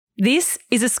This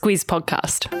is a Squiz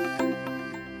podcast.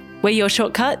 We're your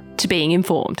shortcut to being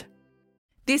informed.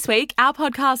 This week, our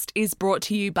podcast is brought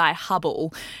to you by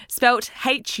Hubble. Spelt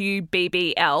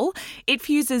Hubbl, it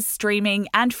fuses streaming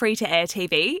and free-to-air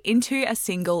TV into a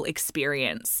single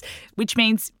experience, which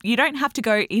means you don't have to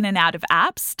go in and out of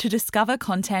apps to discover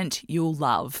content you'll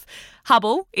love.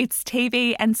 Hubble, it's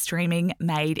TV and streaming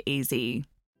made easy.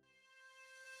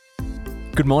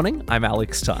 Good morning, I'm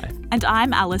Alex Ty. And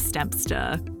I'm Alice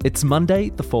Dempster. It's Monday,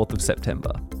 the 4th of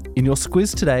September. In your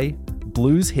Squiz today,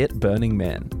 blues hit Burning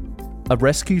Man. A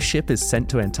rescue ship is sent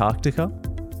to Antarctica.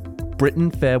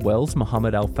 Britain farewells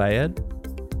Mohamed Al-Fayed.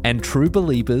 And true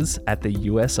Beliebers at the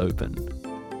US Open.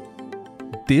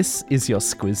 This is your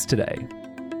Squiz today.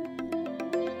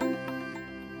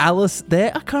 Alice,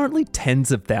 there are currently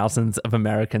tens of thousands of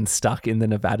Americans stuck in the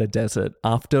Nevada desert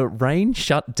after rain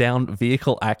shut down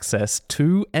vehicle access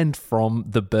to and from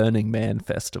the Burning Man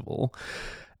festival.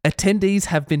 Attendees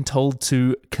have been told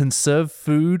to conserve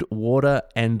food, water,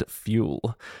 and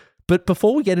fuel. But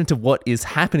before we get into what is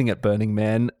happening at Burning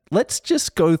Man, let's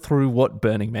just go through what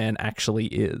Burning Man actually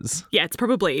is. Yeah, it's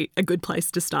probably a good place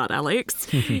to start, Alex.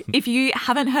 If you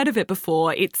haven't heard of it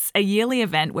before, it's a yearly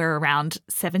event where around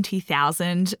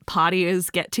 70,000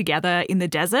 partiers get together in the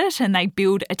desert and they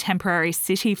build a temporary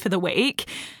city for the week.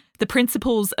 The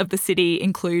principles of the city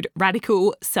include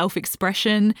radical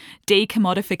self-expression,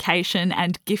 decommodification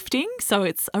and gifting, so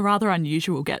it's a rather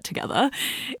unusual get-together.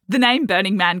 The name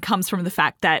Burning Man comes from the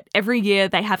fact that every year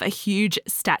they have a huge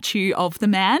statue of the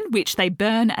man, which they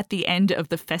burn at the end of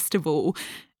the festival.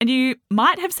 And you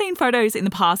might have seen photos in the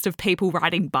past of people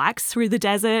riding bikes through the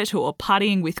desert or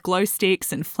partying with glow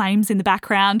sticks and flames in the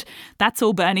background. That's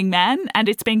all Burning Man, and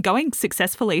it's been going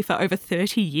successfully for over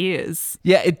 30 years.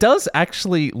 Yeah, it does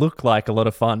actually look like a lot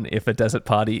of fun if a desert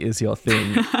party is your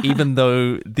thing, even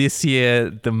though this year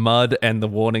the mud and the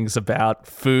warnings about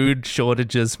food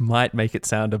shortages might make it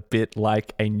sound a bit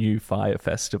like a new fire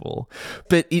festival.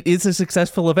 But it is a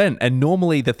successful event, and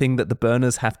normally the thing that the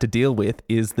burners have to deal with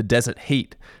is the desert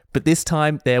heat. But this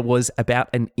time there was about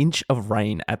an inch of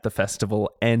rain at the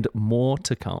festival and more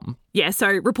to come. Yeah, so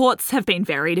reports have been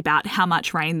varied about how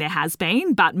much rain there has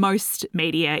been, but most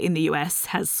media in the US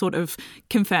has sort of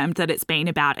confirmed that it's been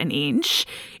about an inch.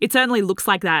 It certainly looks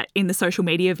like that in the social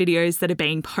media videos that are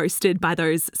being posted by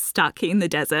those stuck in the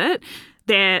desert.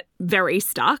 They're very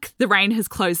stuck. The rain has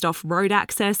closed off road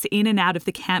access in and out of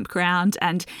the campground,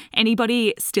 and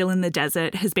anybody still in the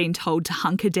desert has been told to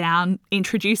hunker down,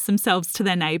 introduce themselves to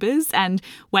their neighbours, and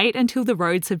wait until the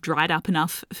roads have dried up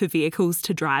enough for vehicles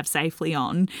to drive safely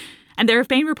on. And there have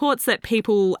been reports that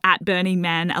people at Burning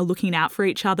Man are looking out for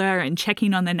each other and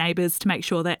checking on their neighbours to make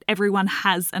sure that everyone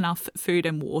has enough food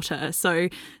and water. So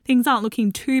things aren't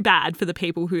looking too bad for the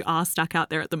people who are stuck out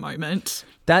there at the moment.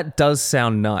 That does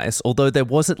sound nice, although there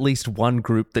was at least one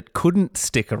group that couldn't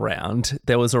stick around.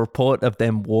 There was a report of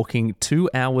them walking 2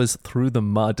 hours through the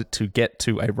mud to get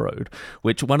to a road,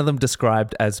 which one of them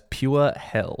described as pure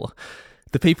hell.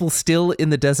 The people still in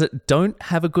the desert don't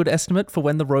have a good estimate for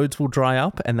when the roads will dry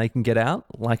up and they can get out.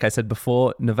 Like I said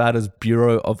before, Nevada's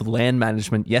Bureau of Land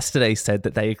Management yesterday said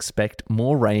that they expect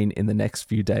more rain in the next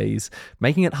few days,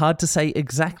 making it hard to say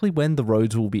exactly when the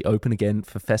roads will be open again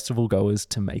for festival goers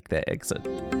to make their exit.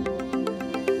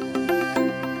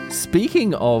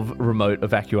 Speaking of remote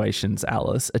evacuations,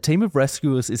 Alice, a team of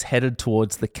rescuers is headed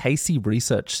towards the Casey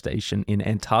Research Station in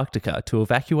Antarctica to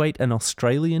evacuate an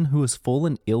Australian who has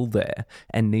fallen ill there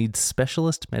and needs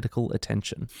specialist medical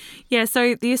attention. Yeah,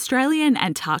 so the Australian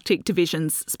Antarctic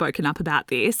Division's spoken up about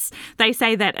this. They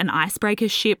say that an icebreaker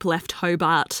ship left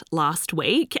Hobart last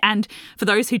week, and for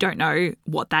those who don't know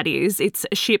what that is, it's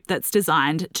a ship that's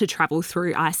designed to travel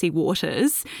through icy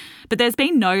waters. But there's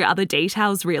been no other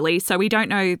details really, so we don't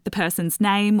know the person's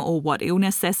name or what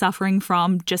illness they're suffering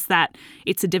from, just that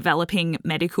it's a developing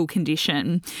medical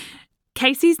condition.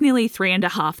 Casey's nearly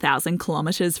 3,500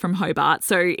 kilometres from Hobart,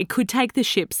 so it could take the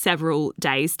ship several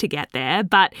days to get there,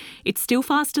 but it's still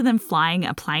faster than flying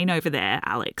a plane over there,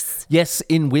 Alex. Yes,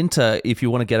 in winter, if you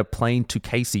want to get a plane to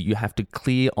Casey, you have to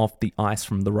clear off the ice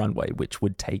from the runway, which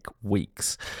would take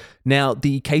weeks. Now,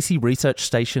 the Casey Research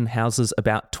Station houses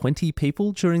about 20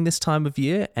 people during this time of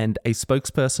year, and a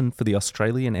spokesperson for the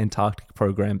Australian Antarctic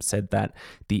Program said that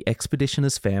the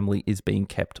expeditioner's family is being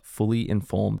kept fully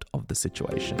informed of the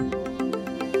situation.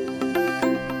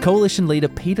 Coalition leader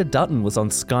Peter Dutton was on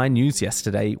Sky News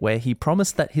yesterday, where he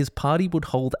promised that his party would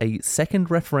hold a second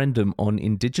referendum on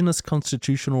Indigenous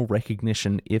constitutional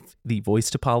recognition if the Voice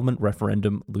to Parliament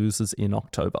referendum loses in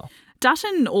October.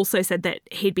 Dutton also said that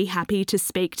he'd be happy to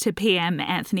speak to PM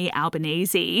Anthony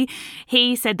Albanese.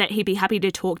 He said that he'd be happy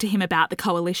to talk to him about the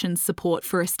coalition's support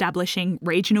for establishing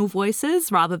regional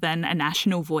voices rather than a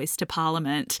national voice to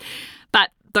Parliament. But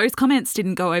those comments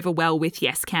didn't go over well with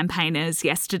Yes campaigners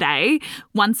yesterday.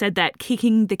 One said that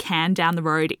kicking the can down the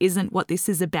road isn't what this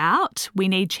is about. We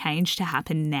need change to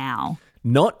happen now.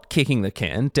 Not kicking the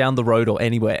can down the road or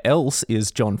anywhere else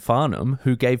is John Farnham,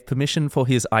 who gave permission for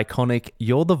his iconic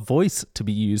 "You're the Voice" to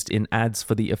be used in ads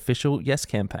for the official Yes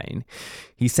campaign.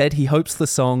 He said he hopes the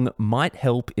song might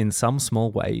help in some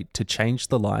small way to change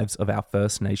the lives of our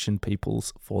First Nation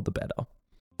peoples for the better.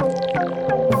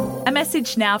 A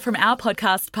message now from our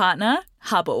podcast partner,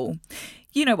 Hubble.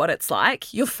 You know what it's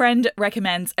like. Your friend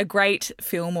recommends a great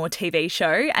film or TV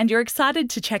show and you're excited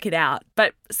to check it out,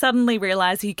 but suddenly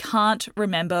realise you can't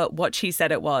remember what she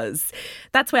said it was.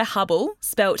 That's where Hubble,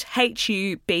 spelt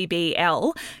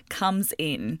Hubbl, comes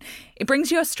in. It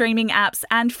brings your streaming apps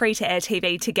and free-to-air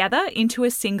TV together into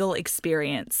a single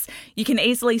experience. You can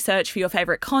easily search for your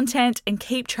favourite content and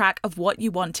keep track of what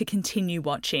you want to continue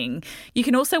watching. You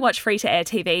can also watch free-to-air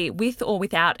TV with or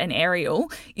without an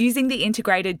aerial using the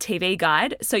integrated TV guide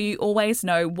so you always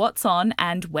know what's on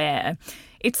and where.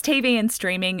 It's TV and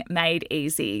streaming made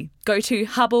easy. Go to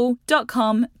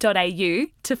hubble.com.au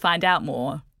to find out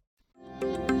more.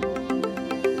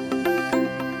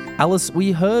 Alice,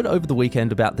 we heard over the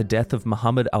weekend about the death of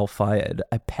Mohamed Al-Fayed,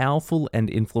 a powerful and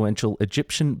influential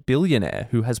Egyptian billionaire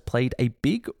who has played a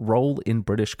big role in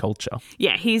British culture.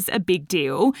 Yeah, he's a big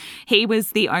deal. He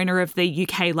was the owner of the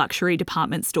UK luxury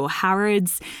department store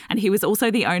Harrods, and he was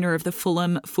also the owner of the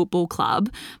Fulham Football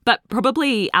Club. But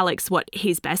probably, Alex, what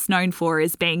he's best known for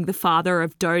is being the father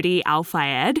of Dodi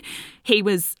Al-Fayed. He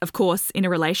was, of course, in a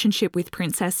relationship with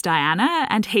Princess Diana,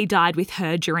 and he died with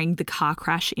her during the car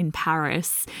crash in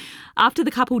Paris. After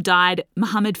the couple died,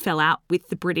 Mohammed fell out with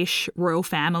the British royal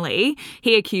family.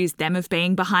 He accused them of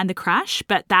being behind the crash,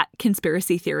 but that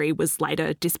conspiracy theory was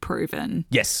later disproven.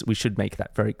 Yes, we should make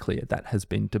that very clear. That has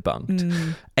been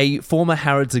debunked. A former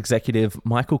Harrods executive,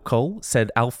 Michael Cole,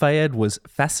 said Al-Fayed was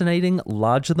fascinating,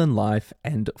 larger than life,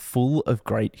 and full of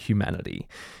great humanity.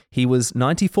 He was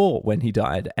 94 when he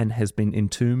died and has been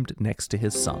entombed next to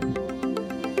his son.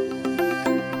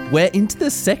 We're into the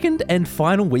second and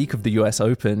final week of the US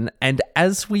Open, and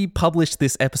as we publish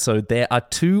this episode, there are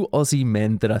two Aussie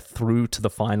men that are through to the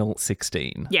final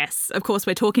 16. Yes, of course,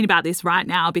 we're talking about this right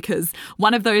now because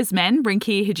one of those men,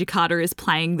 Rinky Hijikata, is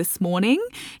playing this morning.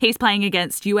 He's playing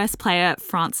against US player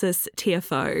Francis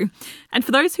Tiafoe. And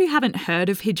for those who haven't heard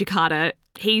of Hijikata,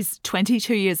 he's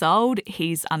 22 years old,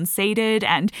 he's unseeded,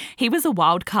 and he was a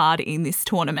wild card in this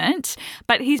tournament.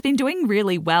 But he's been doing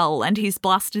really well and he's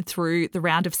blasted through the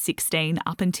round of 16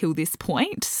 up until this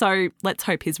point. So let's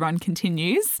hope his run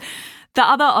continues. The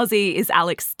other Aussie is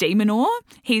Alex de Minaur.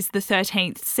 He's the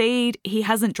 13th seed. He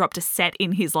hasn't dropped a set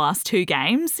in his last two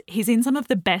games. He's in some of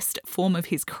the best form of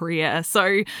his career.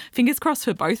 So fingers crossed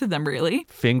for both of them, really.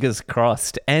 Fingers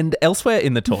crossed. And elsewhere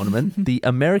in the tournament, the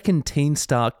American teen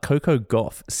star Coco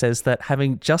Gauff says that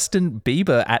having Justin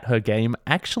Bieber at her game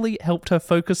actually helped her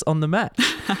focus on the match.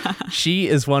 She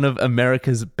is one of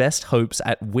America's best hopes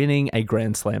at winning a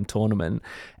Grand Slam tournament.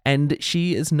 And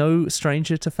she is no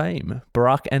stranger to fame.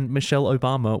 Barack and Michelle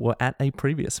Obama were at a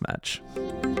previous match.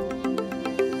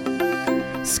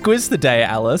 Squiz the day,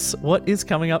 Alice. What is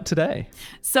coming up today?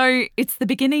 So it's the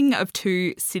beginning of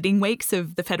 2 sitting weeks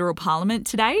of the federal parliament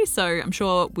today. So I'm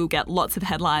sure we'll get lots of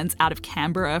headlines out of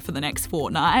Canberra for the next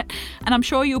fortnight. And I'm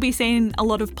sure you'll be seeing a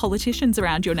lot of politicians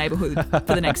around your neighbourhood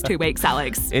for the next 2 weeks,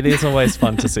 Alex. It is always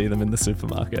fun to see them in the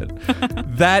supermarket.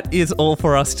 That is all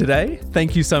for us today.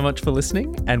 Thank you so much for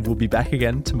listening, and we'll be back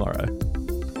again tomorrow.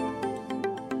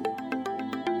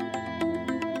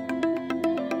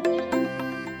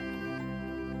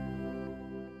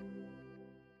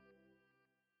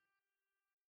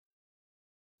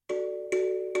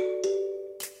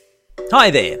 Hi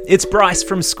there, it's Bryce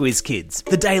from Squiz Kids,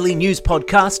 the daily news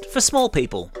podcast for small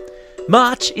people.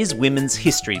 March is Women's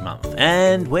History Month,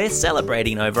 and we're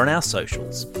celebrating over on our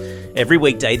socials. Every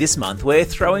weekday this month, we're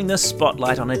throwing the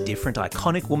spotlight on a different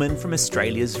iconic woman from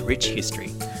Australia's rich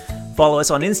history. Follow us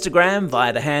on Instagram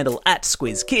via the handle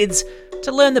 @SquizKids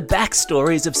to learn the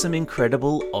backstories of some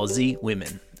incredible Aussie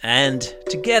women, and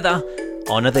together,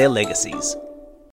 honour their legacies.